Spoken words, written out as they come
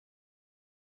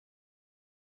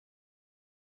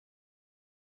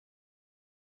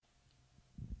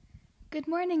Good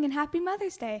morning and happy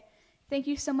Mother's Day. Thank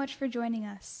you so much for joining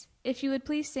us. If you would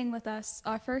please sing with us,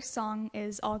 our first song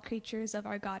is All Creatures of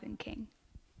Our God and King.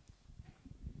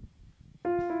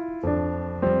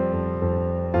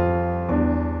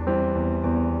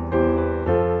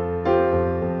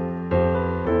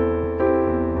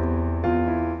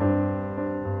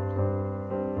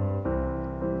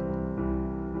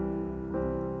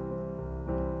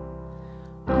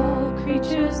 All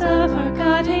creatures of our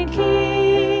God and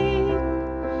King,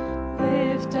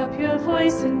 lift up your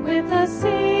voice and with us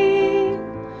sing.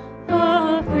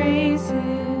 Oh, praise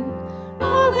Him,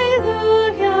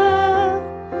 Alleluia.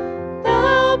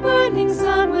 Thou burning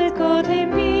sun with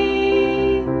golden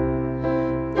beam,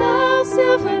 thou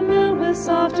silver moon with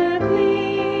softer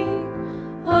gleam.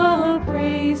 Oh,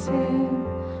 praise Him,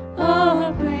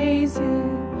 oh, praise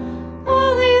Him.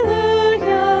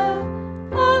 Alleluia,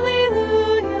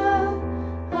 alleluia,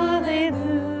 alleluia.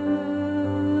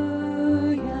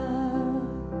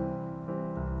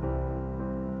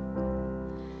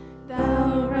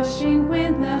 Thou rushing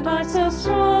wind that art so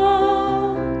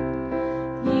strong,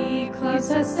 ye clouds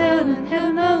that sail in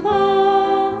heaven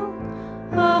along.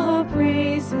 Oh,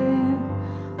 praise Him,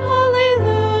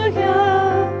 alleluia.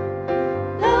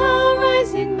 Thou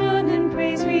rising moon in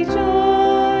praise rejoice,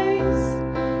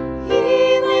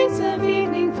 ye lights of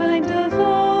evening find a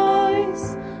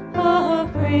voice. Oh,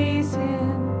 praise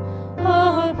Him,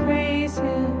 oh, praise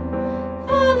Him.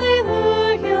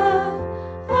 Alleluia,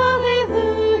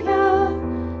 alleluia,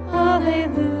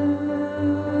 alleluia.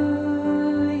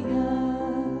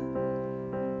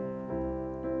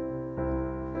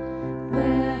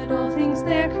 Let all things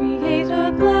there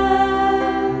Creator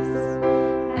bless,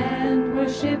 and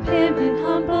worship Him in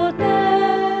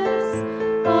humbleness.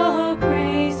 Oh,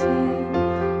 praise Him,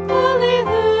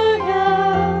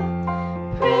 alleluia.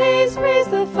 Praise, praise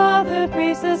the Father,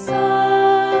 praise the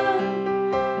Son,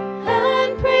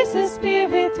 and praise the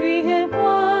Spirit, three in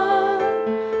one.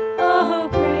 Oh,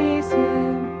 praise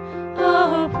Him,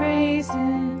 oh, praise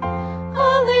Him.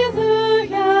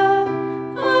 Alleluia,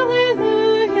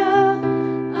 alleluia,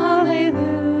 alleluia.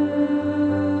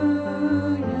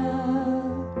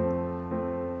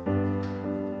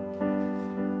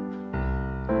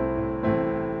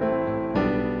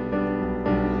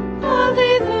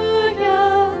 Alleluia,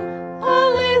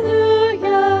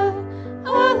 alleluia,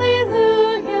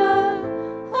 alleluia,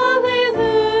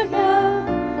 alleluia,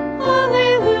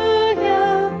 alleluia,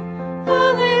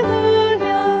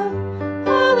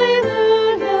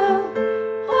 alleluia,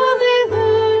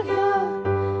 alleluia,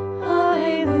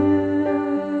 alleluia.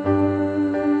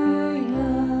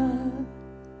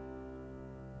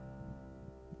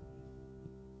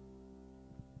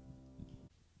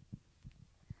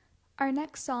 Our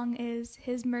next song is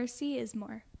His Mercy is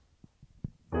More.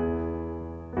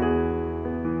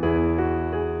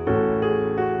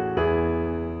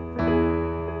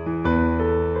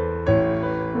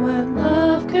 What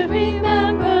love could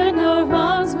remember no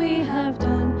wrongs we have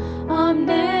done?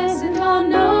 Omniscient,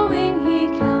 all-knowing, He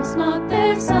counts not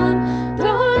their sum.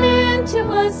 Thrown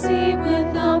into a sea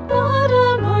without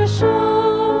bottom or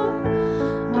shore.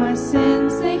 Our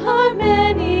sins, they are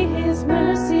many, His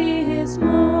mercy is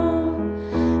more.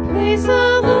 Praise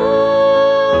the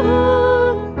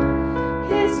Lord,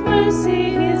 His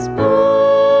mercy is more.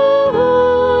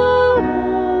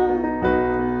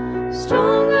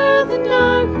 Stronger than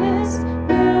darkness,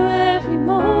 new every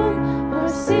morn. Our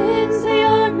sins, they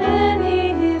are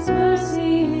many, His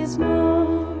mercy is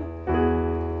more.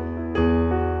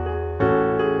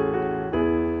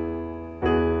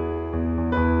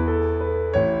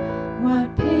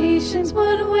 What patience,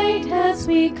 what wait as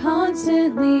we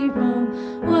constantly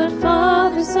roam. What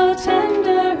Father so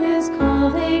tender is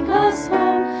calling us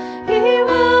home. He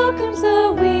welcomes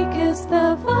the weakest,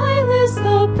 the vilest,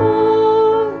 the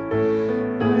poor.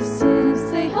 Our sins,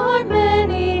 they are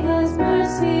many, His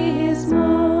mercy is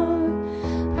more.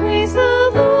 Praise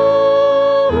the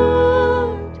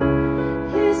Lord,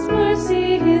 His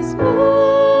mercy is more.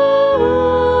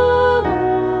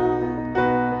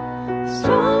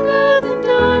 Stronger than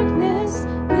darkness,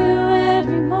 new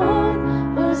every morn.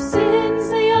 Our sins,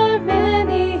 they are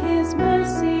many, His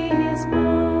mercy is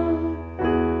more.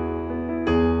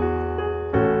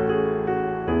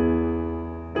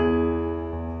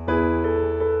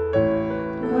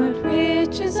 What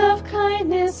riches of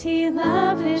kindness He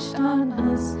lavished on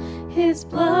us. His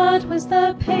blood was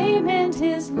the payment,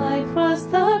 His life was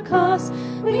the cost.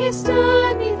 We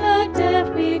stood neath a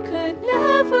debt we could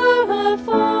never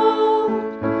afford.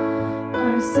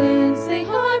 Our sins, they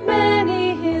are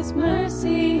many, His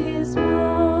mercy is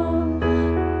more.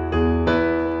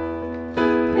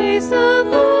 Praise the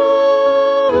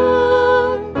Lord.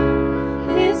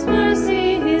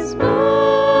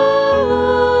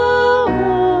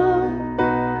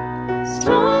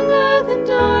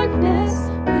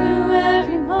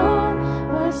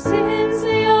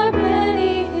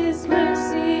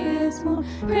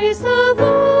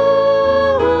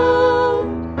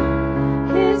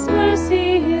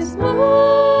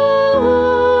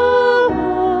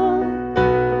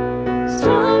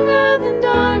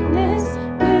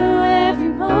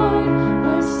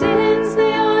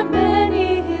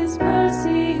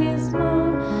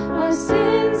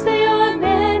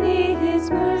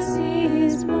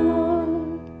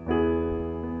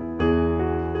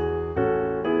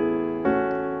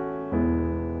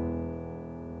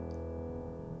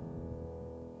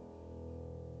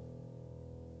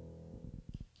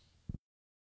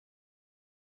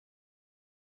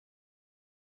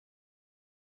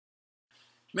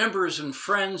 Members and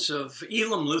friends of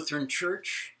Elam Lutheran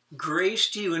Church, grace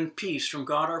to you and peace from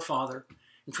God our Father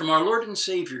and from our Lord and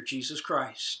Savior, Jesus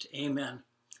Christ. Amen.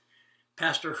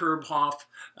 Pastor Herb Hoff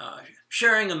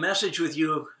sharing a message with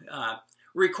you,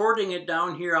 recording it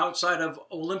down here outside of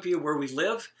Olympia where we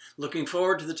live. Looking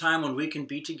forward to the time when we can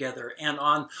be together. And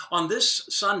on this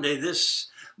Sunday, this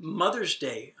Mother's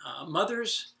Day,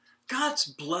 mothers, God's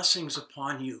blessings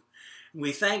upon you.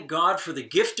 We thank God for the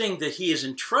gifting that He has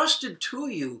entrusted to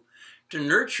you to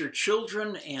nurture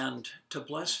children and to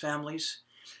bless families.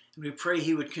 And we pray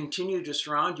He would continue to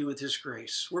surround you with His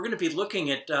grace. We're going to be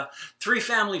looking at 3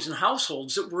 families and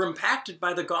households that were impacted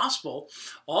by the gospel,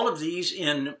 all of these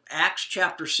in Acts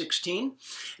chapter 16.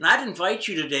 And I'd invite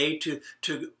you today to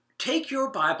take your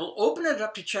Bible, open it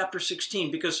up to chapter 16,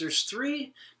 because there's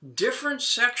 3 different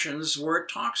sections where it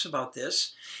talks about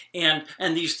this. And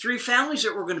these 3 families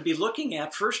that we're going to be looking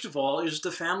at, first of all, is the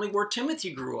family where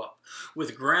Timothy grew up,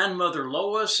 with grandmother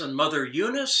Lois and mother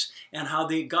Eunice, and how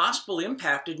the gospel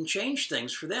impacted and changed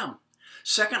things for them.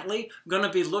 Secondly, going to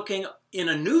be looking in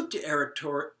a new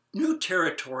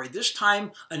territory, this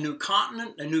time a new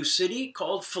continent, a new city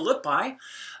called Philippi.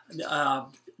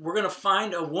 We're going to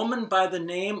find a woman by the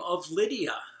name of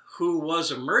Lydia, who was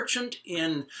a merchant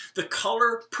in the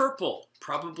color purple,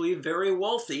 probably very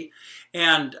wealthy.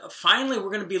 And finally, we're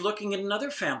going to be looking at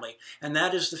another family, and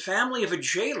that is the family of a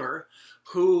jailer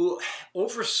who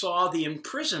oversaw the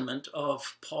imprisonment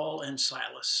of Paul and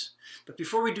Silas. But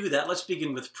before we do that, let's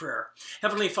begin with prayer.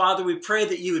 Heavenly Father, we pray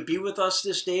that you would be with us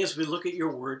this day as we look at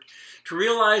your word, to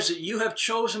realize that you have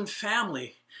chosen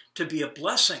family to be a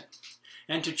blessing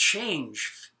and to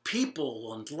change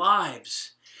people and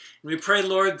lives. And we pray,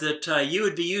 Lord, that you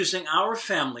would be using our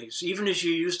families, even as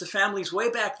you used the families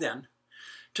way back then,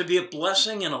 to be a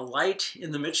blessing and a light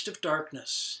in the midst of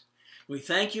darkness. We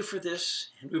thank you for this,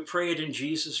 and we pray it in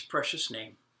Jesus' precious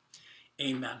name.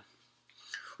 Amen.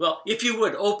 Well, if you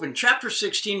would open chapter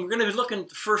 16, we're going to be looking at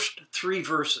the first 3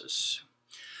 verses.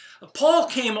 Paul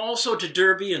came also to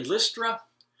Derbe and Lystra.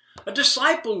 A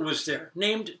disciple was there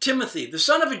named Timothy, the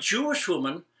son of a Jewish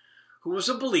woman who was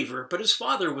a believer, but his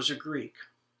father was a Greek.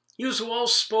 He was well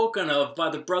spoken of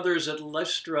by the brothers at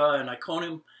Lystra and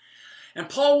Iconium, and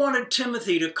Paul wanted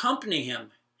Timothy to accompany him,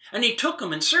 and he took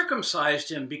him and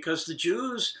circumcised him because the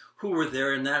Jews who were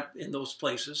there in those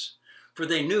places, for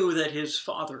they knew that his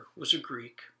father was a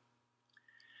Greek.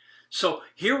 So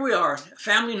here we are,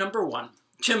 family number 1,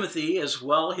 Timothy, as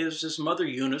well as his mother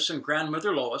Eunice and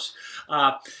grandmother Lois.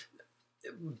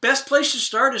 Best place to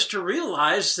start is to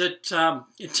realize that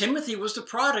Timothy was the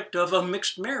product of a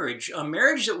mixed marriage, a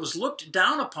marriage that was looked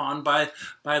down upon by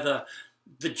the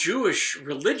Jewish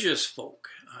religious folk.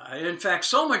 In fact,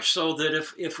 so much so that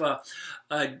if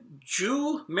a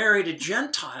Jew married a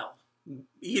Gentile,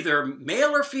 either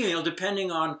male or female,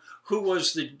 depending on who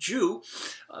was the Jew,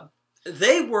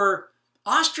 they were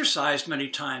ostracized many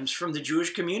times from the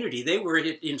Jewish community. They were,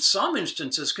 in some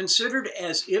instances, considered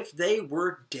as if they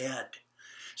were dead.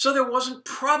 So there wasn't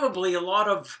probably a lot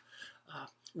of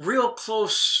real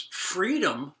close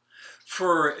freedom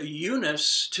for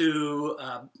Eunice to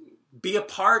be a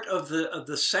part of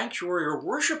the sanctuary or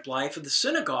worship life of the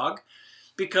synagogue,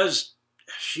 because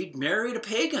she'd married a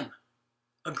pagan,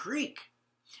 a Greek.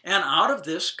 And out of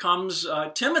this comes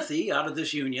Timothy, out of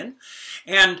this union.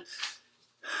 And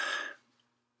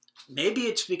maybe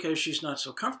it's because she's not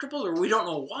so comfortable, or we don't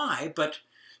know why, but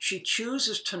she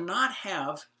chooses to not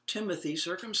have Timothy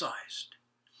circumcised.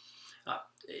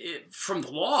 From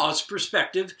the law's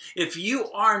perspective, if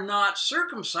you are not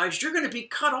circumcised, you're going to be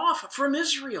cut off from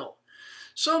Israel.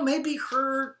 So maybe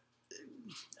her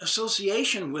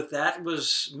association with that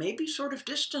was maybe sort of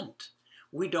distant.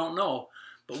 We don't know.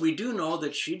 But we do know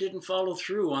that she didn't follow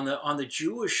through on the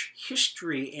Jewish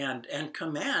history and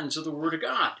commands of the Word of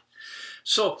God.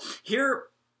 So here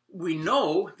we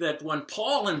know that when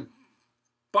Paul and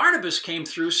Barnabas came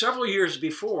through several years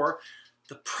before,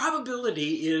 the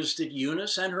probability is that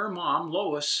Eunice and her mom,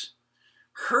 Lois,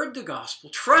 heard the gospel,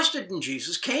 trusted in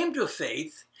Jesus, came to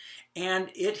faith, and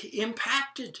it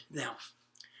impacted them.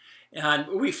 And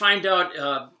we find out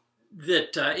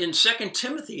that in 2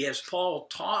 Timothy, as Paul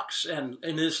talks, and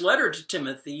in his letter to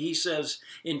Timothy, he says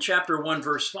in chapter 1,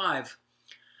 verse 5,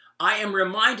 I am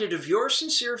reminded of your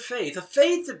sincere faith, a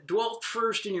faith that dwelt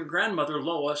first in your grandmother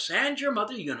Lois and your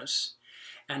mother Eunice,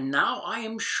 and now I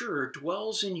am sure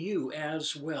dwells in you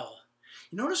as well.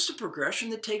 You notice the progression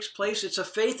that takes place? It's a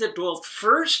faith that dwelt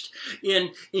first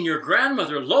in your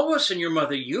grandmother Lois and your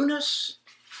mother Eunice,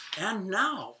 and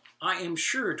now I am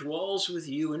sure dwells with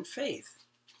you in faith.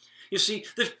 You see,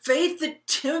 the faith that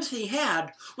Timothy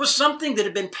had was something that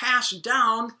had been passed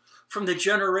down from the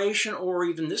generation, or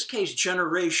even in this case,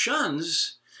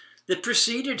 generations that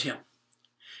preceded him.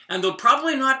 And though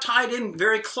probably not tied in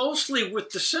very closely with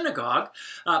the synagogue,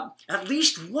 at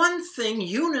least one thing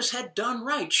Eunice had done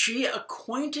right. She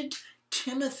acquainted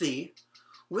Timothy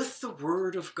with the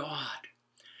Word of God.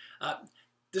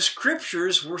 The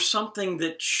Scriptures were something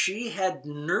that she had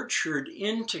nurtured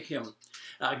into him.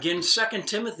 Again, 2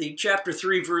 Timothy chapter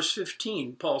 3, verse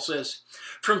 15, Paul says,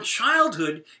 "From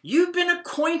childhood you've been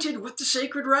acquainted with the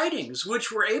sacred writings,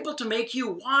 which were able to make you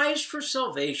wise for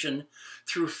salvation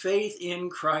through faith in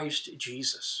Christ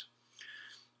Jesus."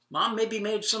 Mom maybe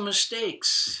made some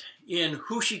mistakes in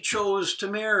who she chose to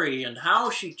marry and how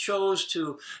she chose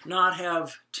to not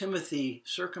have Timothy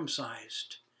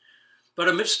circumcised. But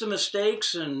amidst the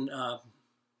mistakes and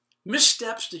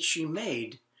missteps that she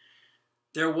made,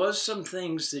 there was some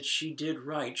things that she did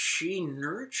right. She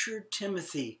nurtured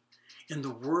Timothy in the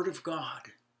Word of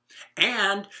God,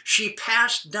 and she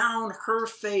passed down her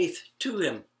faith to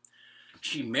him.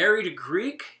 She married a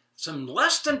Greek, some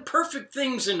less than perfect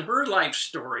things in her life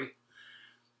story,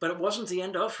 but it wasn't the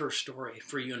end of her story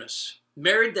for Eunice.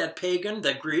 Married that pagan,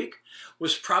 that Greek,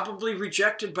 was probably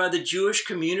rejected by the Jewish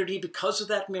community because of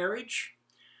that marriage,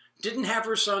 didn't have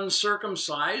her son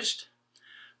circumcised,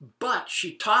 but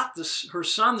she taught her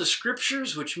son the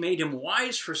Scriptures, which made him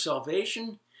wise for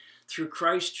salvation through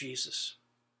Christ Jesus.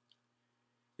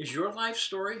 Is your life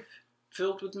story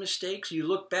filled with mistakes? You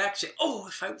look back and say, oh,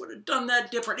 if I would have done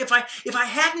that different, if I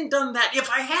hadn't done that, if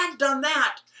I had done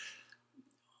that.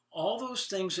 All those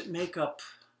things that make up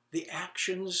the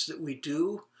actions that we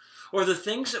do or the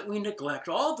things that we neglect,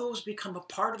 all those become a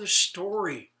part of the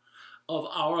story of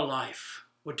our life.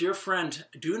 Well, dear friend,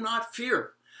 do not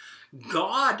fear.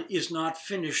 God is not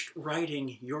finished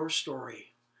writing your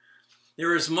story.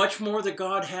 There is much more that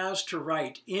God has to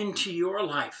write into your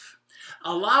life.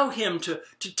 Allow him to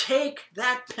take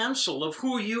that pencil of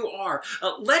who you are.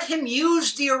 Let him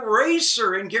use the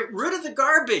eraser and get rid of the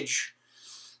garbage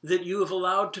that you have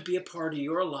allowed to be a part of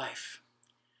your life.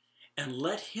 And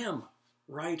let him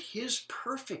write his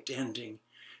perfect ending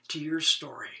to your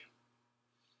story.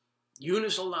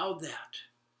 Eunice allowed that.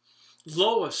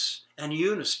 Lois and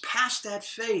Eunice passed that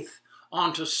faith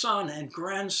on to son and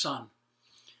grandson.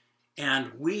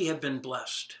 And we have been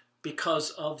blessed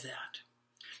because of that.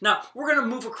 Now, we're going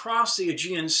to move across the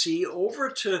Aegean Sea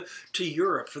over to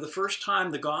Europe. For the first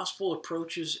time, the gospel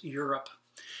approaches Europe.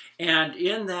 And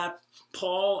in that,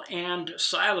 Paul and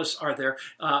Silas are there.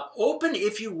 Open,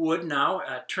 if you would, now.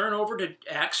 Turn over to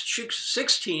Acts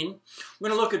 16. We're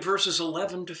going to look at verses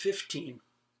 11 to 15.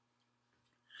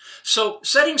 So,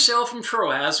 setting sail from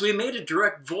Troas, we made a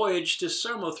direct voyage to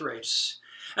Samothrace,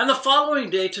 and the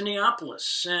following day to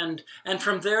Neapolis, and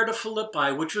from there to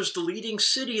Philippi, which was the leading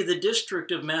city of the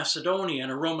district of Macedonia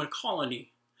and a Roman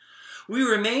colony. We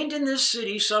remained in this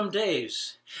city some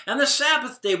days, and the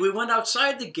Sabbath day we went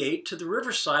outside the gate to the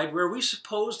riverside where we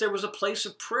supposed there was a place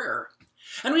of prayer,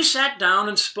 and we sat down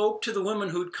and spoke to the women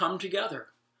who'd come together.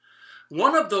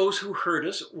 One of those who heard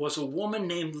us was a woman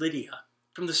named Lydia,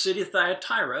 from the city of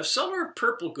Thyatira, a seller of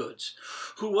purple goods,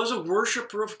 who was a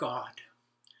worshiper of God.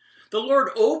 The Lord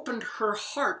opened her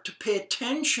heart to pay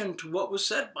attention to what was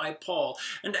said by Paul,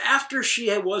 and after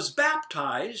she was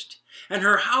baptized, and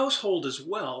her household as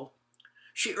well,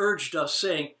 she urged us,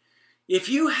 saying, "If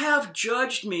you have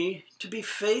judged me to be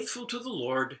faithful to the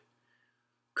Lord,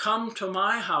 come to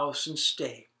my house and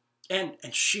stay." And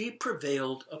she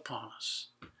prevailed upon us.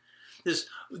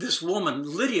 This woman,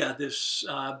 Lydia, this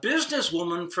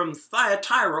businesswoman from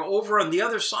Thyatira, over on the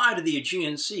other side of the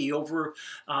Aegean Sea, over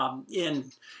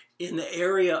in the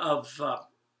area of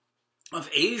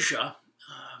Asia,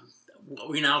 what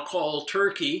we now call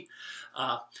Turkey,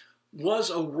 was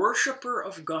a worshiper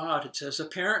of God. It says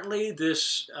apparently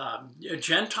this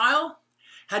Gentile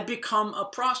had become a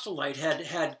proselyte,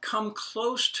 had come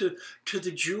close to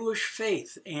the Jewish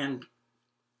faith. And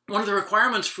one of the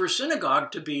requirements for a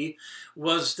synagogue to be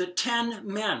was that 10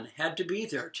 men had to be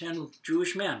there, 10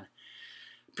 Jewish men.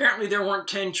 Apparently there weren't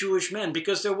 10 Jewish men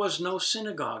because there was no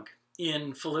synagogue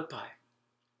in Philippi.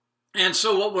 And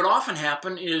so what would often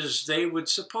happen is they would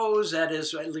suppose, that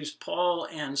is, at least Paul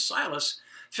and Silas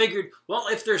figured, well,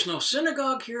 if there's no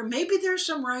synagogue here, maybe there's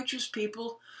some righteous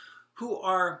people who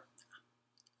are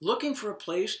looking for a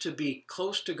place to be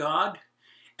close to God.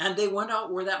 And they went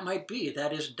out where that might be,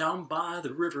 that is, down by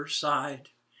the riverside.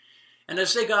 And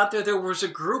as they got there, there was a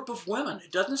group of women.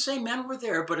 It doesn't say men were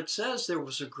there, but it says there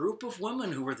was a group of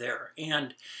women who were there.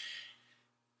 And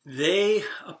they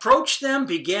approached them,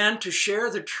 began to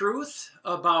share the truth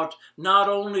about not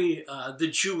only the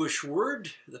Jewish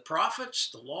word, the prophets,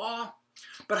 the law,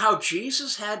 but how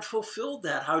Jesus had fulfilled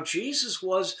that, how Jesus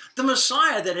was the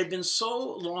Messiah that had been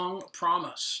so long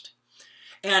promised.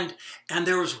 And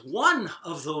there was one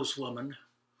of those women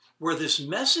where this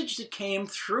message that came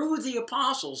through the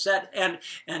apostles, that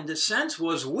and the sense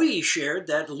was we shared,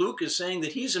 that Luke is saying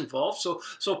that he's involved,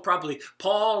 so probably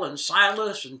Paul and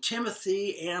Silas and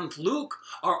Timothy and Luke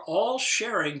are all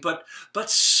sharing, but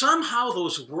somehow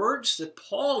those words that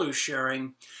Paul is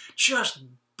sharing just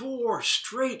bore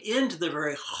straight into the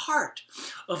very heart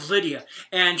of Lydia.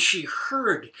 And she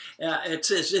heard, it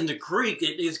says in the Greek,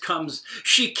 it comes,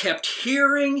 she kept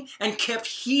hearing and kept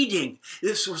heeding.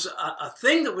 This was a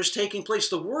thing that was taking place.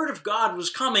 The word of God was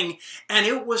coming, and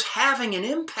it was having an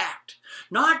impact.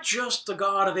 Not just the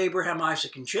God of Abraham,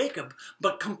 Isaac, and Jacob,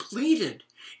 but completed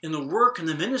in the work and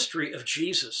the ministry of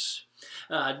Jesus.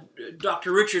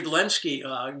 Dr. Richard Lenski,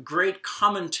 a great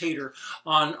commentator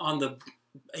on the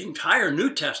entire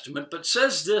New Testament, but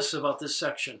says this about this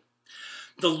section: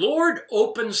 the Lord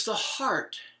opens the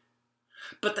heart,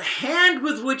 but the hand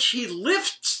with which he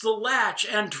lifts the latch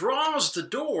and draws the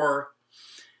door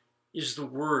is the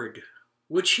word,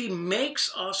 which he makes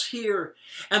us hear.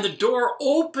 And the door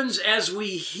opens as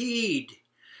we heed.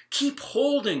 Keep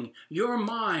holding your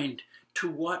mind to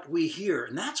what we hear.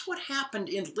 And that's what happened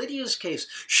in Lydia's case.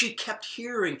 She kept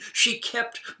hearing, she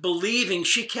kept believing,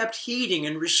 she kept heeding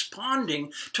and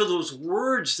responding to those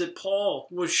words that Paul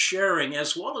was sharing,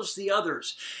 as well as the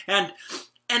others. And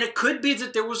it could be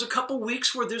that there was a couple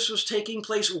weeks where this was taking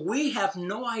place. We have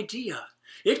no idea.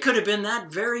 It could have been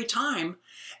that very time.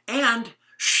 And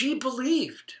she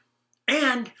believed.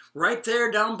 And right there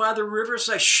down by the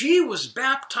riverside, she was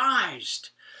baptized.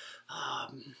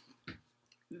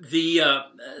 The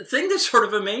thing that sort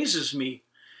of amazes me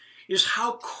is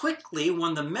how quickly,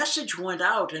 when the message went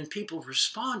out and people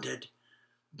responded,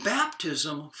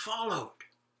 baptism followed.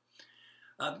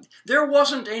 There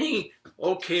wasn't any,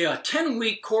 okay, a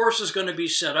 10-week course is going to be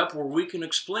set up where we can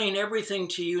explain everything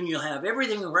to you and you'll have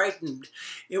everything right. And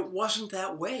it wasn't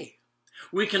that way.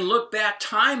 We can look back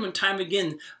time and time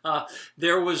again.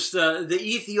 There was the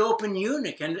Ethiopian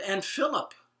eunuch and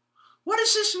Philip. What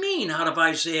does this mean out of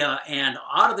Isaiah and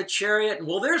out of the chariot?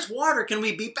 Well, there's water. Can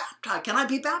we be baptized? Can I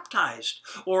be baptized?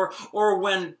 Or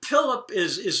when Philip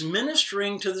is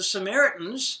ministering to the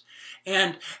Samaritans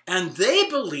and they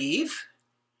believe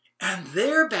and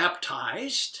they're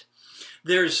baptized.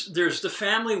 There's the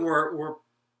family where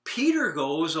Peter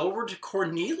goes over to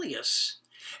Cornelius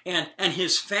and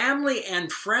his family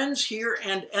and friends here,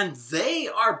 and they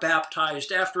are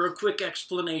baptized after a quick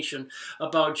explanation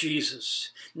about Jesus.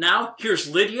 Now,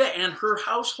 here's Lydia and her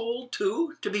household,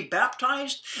 too, to be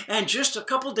baptized. And just a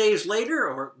couple days later,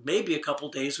 or maybe a couple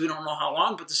days, we don't know how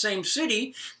long, but the same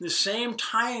city, the same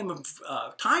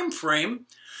time frame,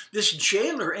 this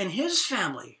jailer and his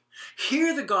family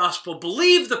hear the gospel,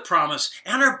 believe the promise,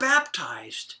 and are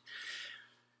baptized.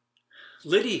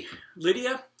 Lydia,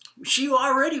 she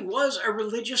already was a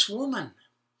religious woman,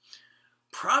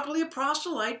 probably a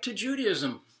proselyte to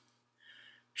Judaism.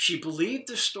 She believed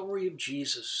the story of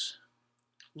Jesus.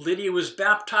 Lydia was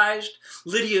baptized.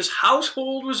 Lydia's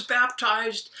household was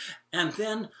baptized. And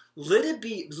then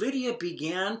Lydia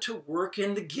began to work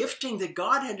in the gifting that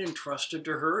God had entrusted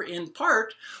to her. In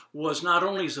part, was not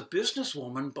only as a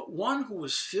businesswoman, but one who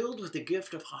was filled with the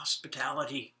gift of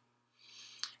hospitality.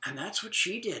 And that's what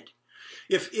she did.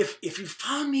 If you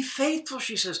found me faithful,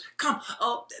 she says, come,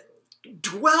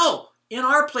 dwell in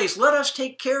our place. Let us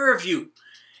take care of you.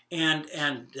 And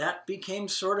that became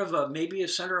sort of maybe a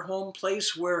center home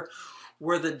place where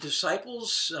the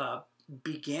disciples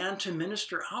began to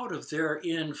minister out of there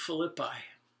in Philippi.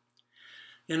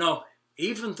 You know,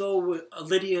 even though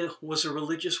Lydia was a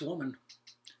religious woman,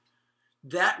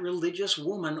 that religious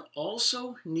woman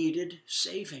also needed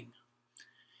saving.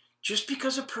 Just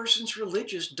because a person's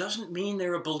religious doesn't mean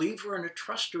they're a believer and a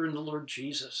truster in the Lord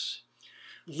Jesus.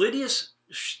 Lydia's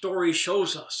story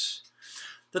shows us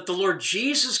that the Lord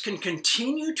Jesus can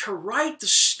continue to write the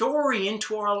story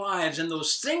into our lives, and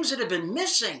those things that have been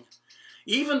missing,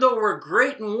 even though we're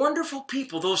great and wonderful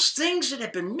people, those things that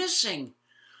have been missing,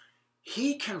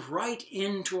 He can write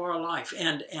into our life.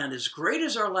 And as great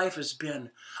as our life has been,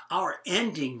 our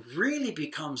ending really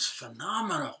becomes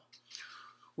phenomenal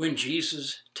when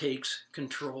Jesus takes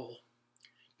control.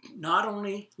 Not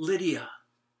only Lydia,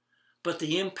 but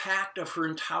the impact of her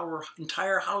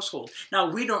entire household.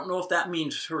 Now, we don't know if that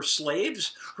means her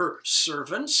slaves, her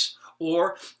servants,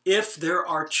 or if there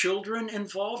are children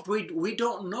involved. We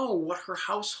don't know what her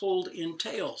household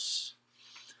entails.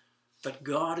 But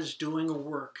God is doing a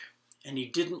work, and He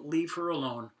didn't leave her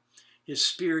alone. his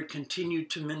Spirit continued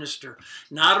to minister,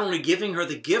 not only giving her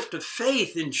the gift of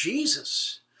faith in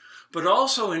Jesus, but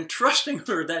also entrusting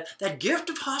her that gift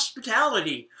of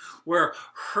hospitality where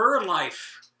her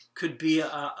life could be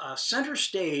a center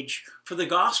stage for the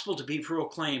gospel to be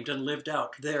proclaimed and lived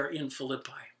out there in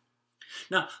Philippi.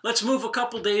 Now, let's move a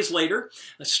couple days later.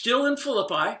 Still in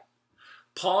Philippi,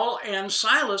 Paul and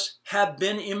Silas have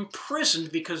been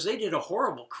imprisoned because they did a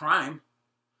horrible crime.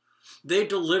 They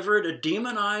delivered a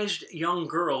demonized young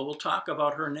girl. We'll talk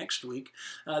about her next week.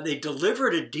 They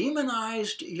delivered a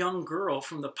demonized young girl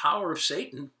from the power of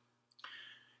Satan.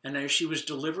 And as she was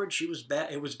delivered, she was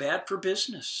bad. It was bad for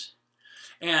business.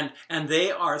 And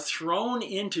they are thrown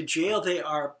into jail.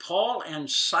 Paul and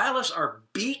Silas are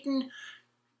beaten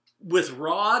with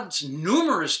rods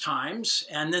numerous times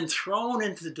and then thrown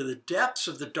into the depths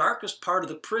of the darkest part of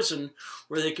the prison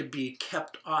where they could be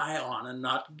kept eye on and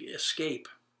not escape.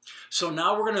 So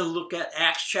now we're going to look at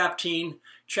Acts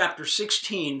chapter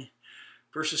 16,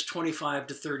 verses 25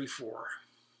 to 34.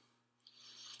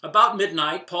 About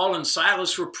midnight, Paul and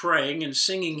Silas were praying and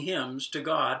singing hymns to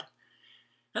God,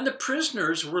 and the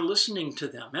prisoners were listening to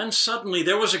them. And suddenly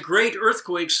there was a great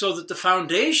earthquake, so that the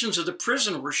foundations of the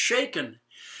prison were shaken.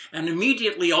 And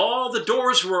immediately all the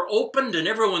doors were opened and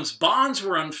everyone's bonds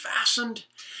were unfastened.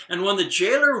 And when the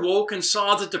jailer woke and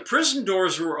saw that the prison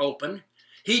doors were open,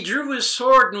 he drew his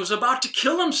sword and was about to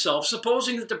kill himself,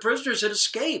 supposing that the prisoners had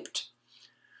escaped.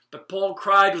 But Paul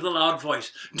cried with a loud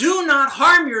voice, "Do not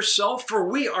harm yourself, for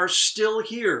we are still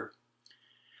here."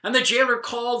 And the jailer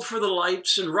called for the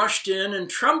lights and rushed in, and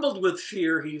trembled with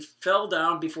fear. He fell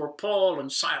down before Paul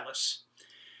and Silas.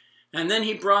 And then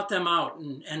he brought them out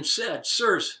and said,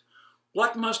 "Sirs,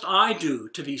 what must I do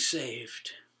to be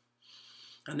saved?"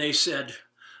 And they said,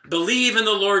 "Believe in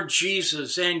the Lord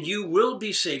Jesus, and you will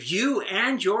be saved, you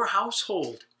and your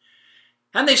household."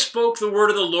 And they spoke the word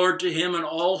of the Lord to him and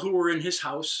all who were in his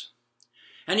house.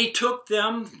 And he took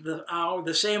them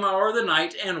the same hour of the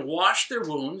night and washed their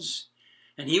wounds.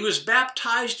 And he was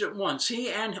baptized at once, he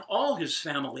and all his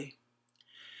family.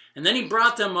 And then he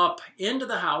brought them up into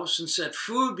the house and set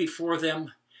food before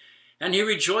them. And he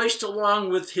rejoiced along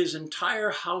with his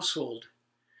entire household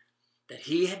that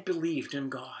he had believed in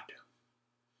God.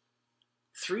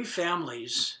 3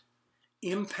 families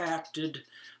impacted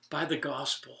by the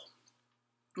gospel.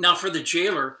 Now for the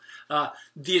jailer,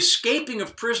 the escaping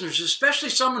of prisoners, especially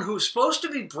someone who's supposed to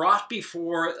be brought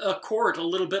before a court a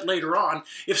little bit later on,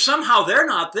 if somehow they're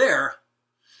not there,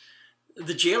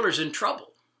 the jailer's in trouble.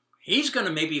 He's going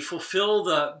to maybe fulfill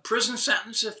the prison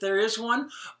sentence if there is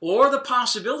one, or the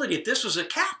possibility, if this was a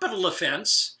capital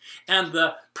offense and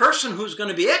the person who's going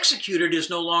to be executed is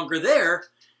no longer there,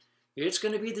 it's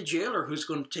going to be the jailer who's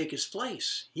going to take his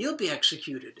place. He'll be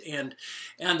executed. And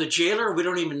the jailer, we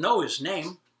don't even know his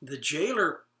name. The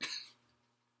jailer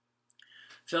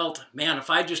felt, man,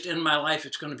 if I just end my life,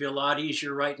 it's going to be a lot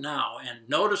easier right now. And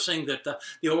noticing that the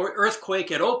earthquake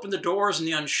had opened the doors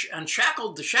and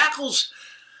unshackled the shackles,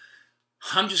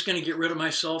 I'm just going to get rid of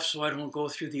myself so I don't go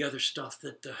through the other stuff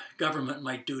that the government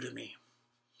might do to me.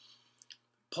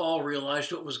 Paul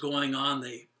realized what was going on.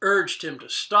 They urged him to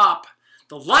stop.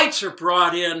 The lights are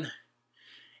brought in.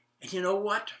 And you know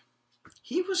what?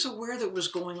 He was aware that was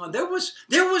going on. There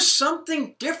was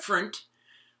something different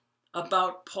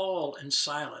about Paul and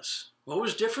Silas. What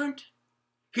was different?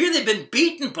 Here they've been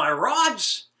beaten by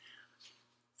rods,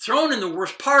 thrown in the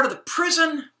worst part of the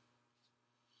prison.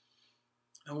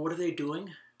 And what are they doing?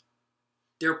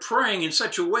 They're praying in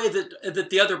such a way that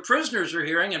the other prisoners are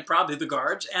hearing, and probably the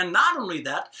guards. And not only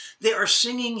that, they are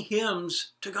singing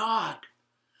hymns to God.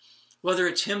 Whether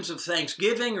it's hymns of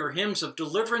thanksgiving or hymns of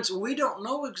deliverance, we don't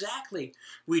know exactly.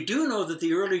 We do know that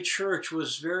the early church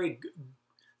was very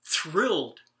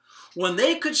thrilled when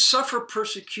they could suffer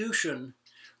persecution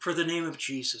for the name of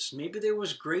Jesus. Maybe there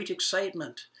was great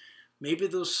excitement. Maybe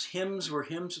those hymns were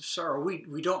hymns of sorrow.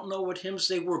 We don't know what hymns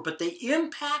they were, but they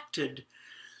impacted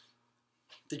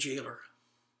the jailer.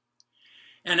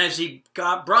 And as he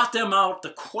brought them out, the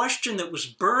question that was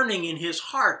burning in his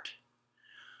heart,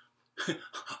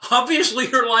 obviously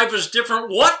your life is different.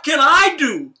 What can I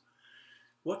do?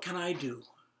 What can I do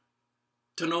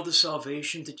to know the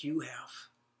salvation that you have?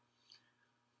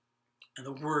 And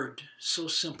the word, so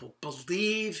simple,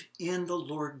 believe in the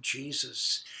Lord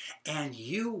Jesus, and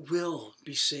you will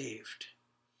be saved.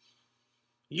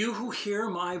 You who hear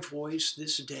my voice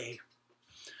this day,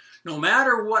 no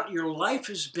matter what your life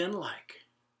has been like,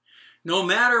 no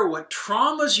matter what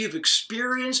traumas you've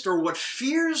experienced or what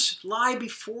fears lie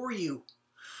before you,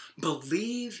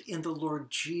 believe in the Lord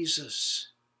Jesus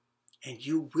and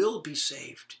you will be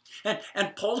saved.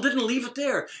 And Paul didn't leave it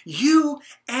there. You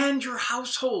and your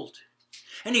household.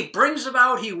 And he brings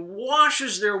about, he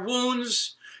washes their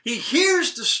wounds. He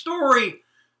hears the story.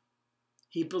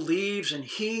 He believes, and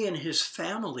he and his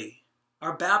family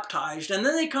are baptized. And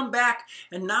then they come back,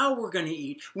 and now we're going to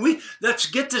eat. Let's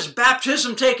get this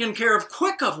baptism taken care of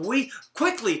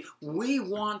quickly. We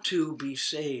want to be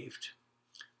saved.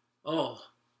 Oh,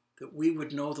 that we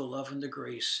would know the love and the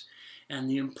grace and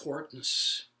the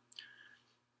importance.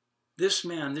 This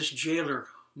man, this jailer,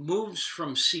 moves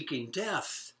from seeking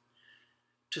death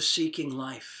to seeking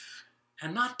life,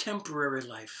 and not temporary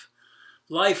life,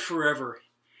 life forever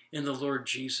in the Lord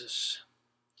Jesus.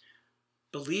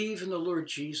 Believe in the Lord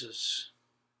Jesus,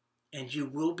 and you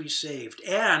will be saved.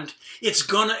 And it's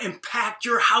going to impact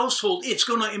your household. It's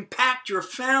going to impact your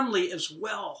family as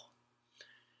well.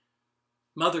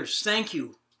 Mothers, thank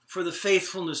you for the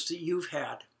faithfulness that you've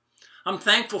had. I'm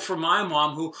thankful for my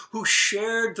mom who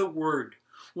shared the word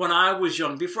when I was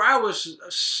young, before I was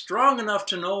strong enough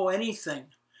to know anything.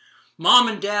 Mom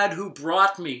and Dad who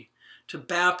brought me to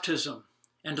baptism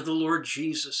and to the Lord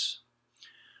Jesus,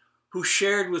 who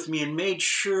shared with me and made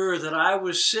sure that I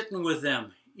was sitting with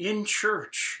them in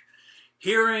church,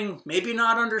 hearing, maybe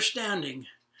not understanding,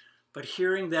 but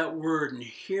hearing that word and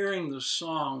hearing the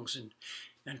songs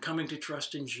and coming to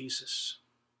trust in Jesus.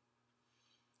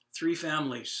 3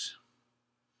 families,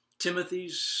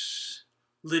 Timothy's,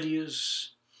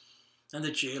 Lydia's, and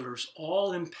the jailer's,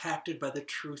 all impacted by the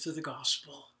truth of the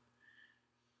gospel.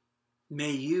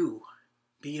 May you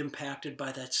be impacted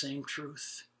by that same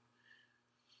truth.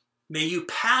 May you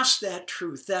pass that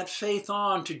truth, that faith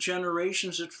on to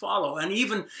generations that follow, and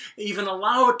even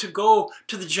allow it to go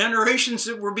to the generations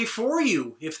that were before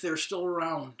you, if they're still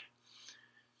around,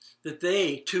 that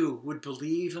they too would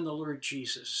believe in the Lord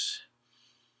Jesus,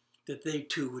 that they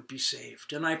too would be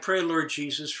saved. And I pray, Lord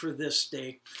Jesus, for this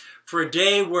day, for a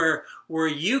day where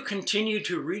you continue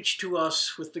to reach to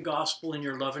us with the gospel in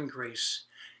your love and grace.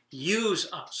 Use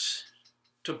us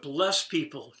to bless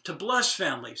people, to bless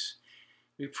families.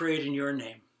 We pray it in your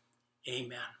name.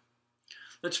 Amen.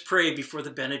 Let's pray before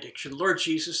the benediction. Lord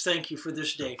Jesus, thank you for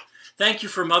this day. Thank you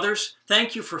for mothers.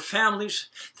 Thank you for families.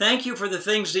 Thank you for the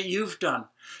things that you've done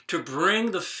to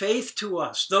bring the faith to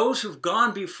us, those who've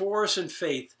gone before us in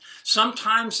faith.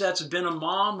 Sometimes that's been a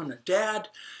mom and a dad.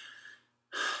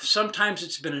 Sometimes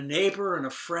it's been a neighbor and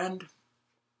a friend.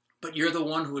 But you're the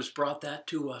one who has brought that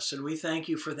to us, and we thank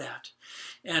you for that.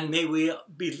 And may we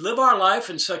live our life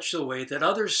in such a way that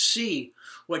others see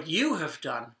what you have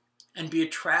done and be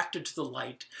attracted to the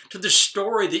light, to the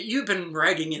story that you've been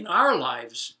writing in our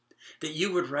lives, that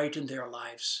you would write in their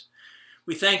lives.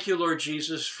 We thank you, Lord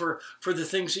Jesus, for the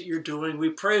things that you're doing.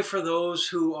 We pray for those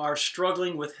who are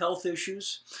struggling with health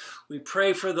issues. We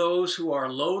pray for those who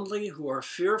are lonely, who are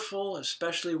fearful,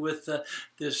 especially with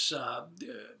this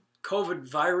COVID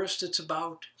virus that's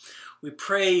about. We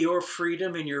pray your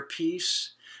freedom and your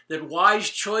peace, that wise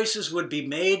choices would be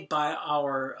made by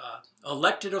our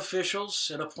elected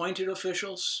officials and appointed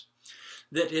officials,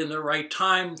 that in the right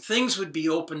time things would be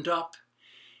opened up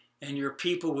and your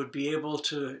people would be able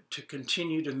to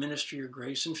continue to minister your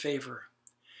grace and favor.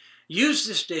 Use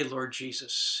this day, Lord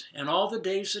Jesus, and all the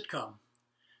days that come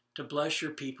to bless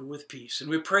your people with peace. And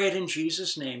we pray it in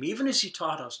Jesus' name, even as he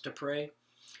taught us to pray.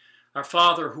 Our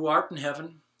Father, who art in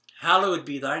heaven, hallowed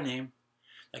be thy name.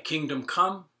 Thy kingdom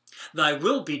come, thy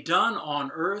will be done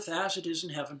on earth as it is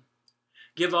in heaven.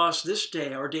 Give us this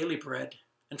day our daily bread,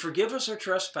 and forgive us our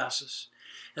trespasses,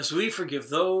 as we forgive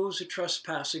those who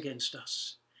trespass against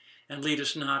us. And lead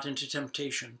us not into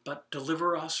temptation, but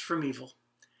deliver us from evil.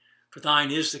 For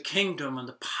thine is the kingdom, and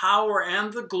the power,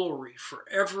 and the glory,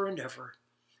 forever and ever.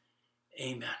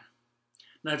 Amen.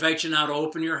 And I invite you now to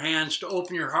open your hands, to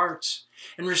open your hearts,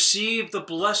 and receive the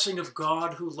blessing of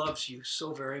God who loves you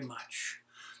so very much.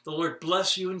 The Lord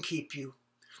bless you and keep you.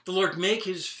 The Lord make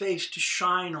his face to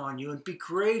shine on you and be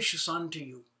gracious unto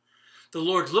you. The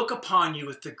Lord look upon you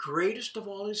with the greatest of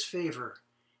all his favor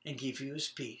and give you his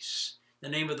peace. In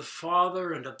the name of the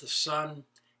Father, and of the Son,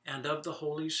 and of the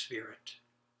Holy Spirit.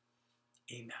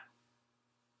 Amen.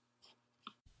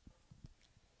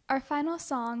 Our final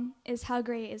song is How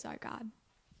Great Is Our God.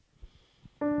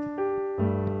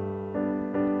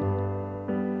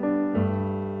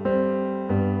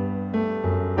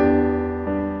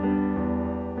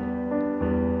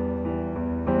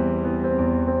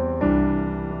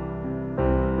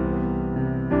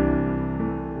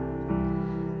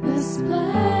 The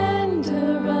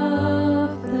splendor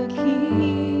of the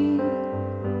King,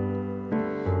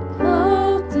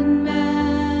 clothed in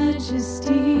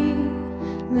majesty,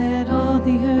 let all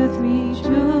the earth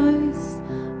rejoice.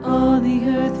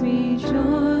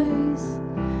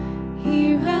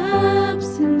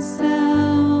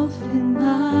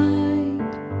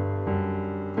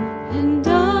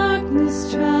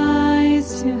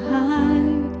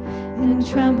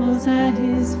 trembles at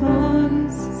his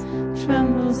voice,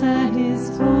 trembles at his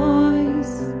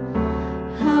voice.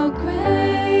 How great